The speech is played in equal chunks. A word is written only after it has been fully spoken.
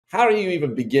how do you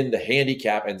even begin to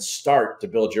handicap and start to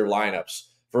build your lineups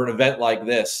for an event like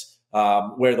this,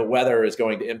 where the weather is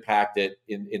going to impact it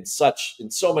in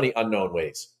so many unknown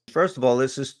ways? First of all,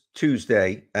 this is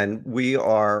Tuesday, and we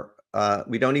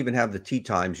don't even have the tee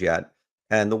times yet,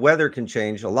 and the weather can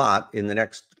change a lot in the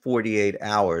next 48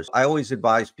 hours. I always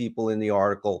advise people in the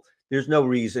article, there's no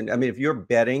reason. I mean, if you're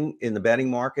betting in the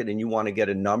betting market and you want to get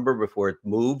a number before it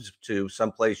moves to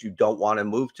someplace you don't want to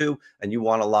move to and you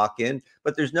want to lock in,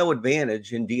 but there's no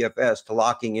advantage in DFS to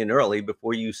locking in early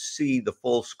before you see the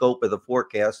full scope of the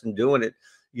forecast and doing it,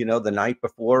 the night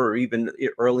before or even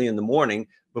early in the morning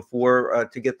before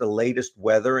to get the latest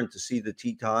weather and to see the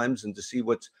tee times and to see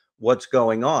what's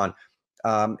going on.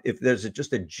 If there's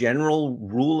just a general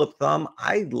rule of thumb,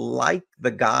 I like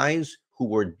the guys who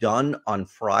were done on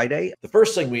Friday. The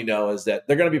first thing we know is that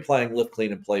they're going to be playing lift,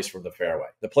 clean, and place from the fairway.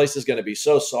 The place is going to be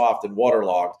so soft and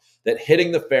waterlogged that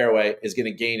hitting the fairway is going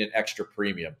to gain an extra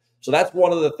premium. So that's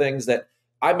one of the things that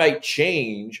I might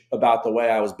change about the way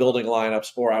I was building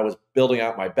lineups or I was building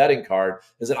out my betting card,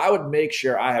 is that I would make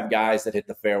sure I have guys that hit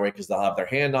the fairway because they'll have their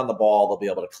hand on the ball, they'll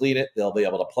be able to clean it, they'll be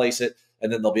able to place it,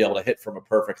 and then they'll be able to hit from a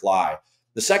perfect lie.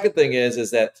 The second thing is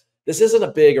that this isn't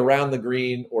a big around the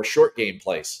green or short game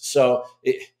place. So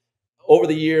over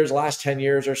the years, last 10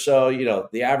 years or so,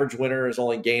 the average winner is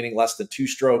only gaining less than 2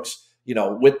 strokes,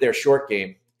 with their short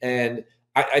game. And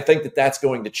I think that that's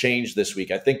going to change this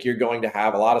week. I think you're going to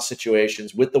have a lot of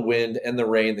situations with the wind and the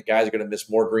rain. The guys are going to miss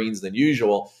more greens than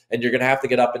usual, and you're going to have to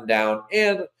get up and down.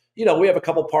 And, we have a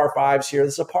couple par 5s here.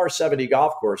 This is a par 70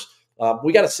 golf course.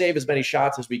 We got to save as many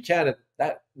shots as we can, and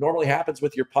that normally happens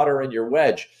with your putter and your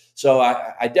wedge. So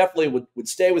I definitely would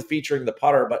stay with featuring the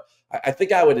putter, but I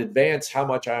think I would advance how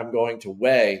much I'm going to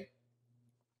weigh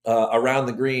around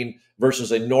the green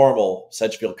versus a normal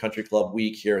Sedgefield Country Club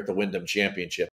week here at the Wyndham Championship.